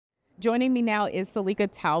Joining me now is Selika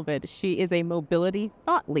Talbott. She is a mobility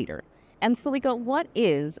thought leader. And Selika, what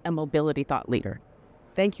is a mobility thought leader?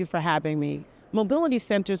 Thank you for having me. Mobility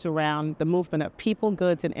centers around the movement of people,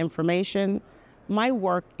 goods, and information. My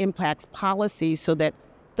work impacts policy so that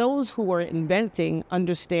those who are inventing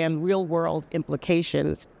understand real-world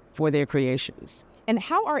implications for their creations. And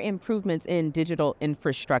how are improvements in digital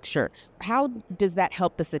infrastructure? How does that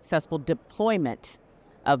help the successful deployment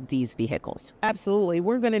of these vehicles? Absolutely.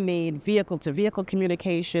 We're going to need vehicle-to-vehicle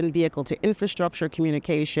communication, vehicle-to-infrastructure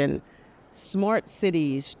communication, smart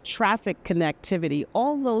cities, traffic connectivity.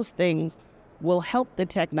 All those things will help the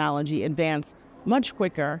technology advance much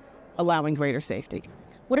quicker, allowing greater safety.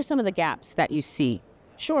 What are some of the gaps that you see?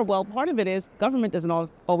 Sure. Well, part of it is government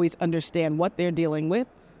doesn't always understand what they're dealing with.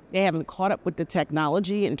 They haven't caught up with the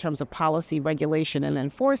technology in terms of policy, regulation, and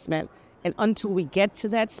enforcement. And until we get to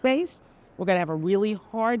that space, we're going to have a really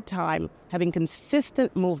hard time having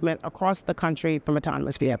consistent movement across the country from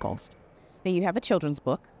autonomous vehicles. Now, you have a children's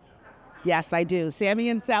book. Yes, I do. Sammy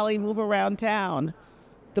and Sally Move Around Town.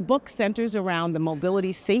 The book centers around the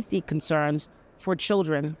mobility safety concerns for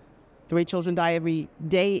children. 3 children die every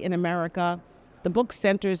day in America. The book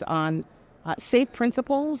centers on safe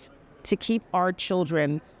principles to keep our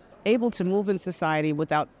children able to move in society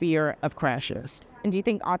without fear of crashes. And do you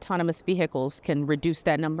think autonomous vehicles can reduce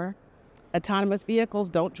that number? Autonomous vehicles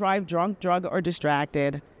don't drive drunk, drug, or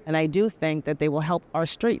distracted, and I do think that they will help our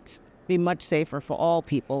streets be much safer for all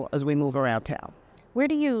people as we move around town. Where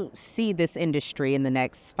do you see this industry in the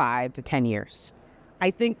next 5 to 10 years? I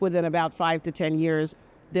think within about 5 to 10 years,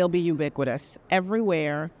 they'll be ubiquitous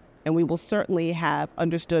everywhere, and we will certainly have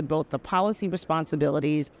understood both the policy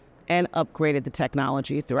responsibilities and upgraded the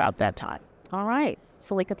technology throughout that time. All right.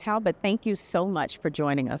 Selika Talbott, thank you so much for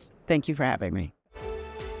joining us. Thank you for having me.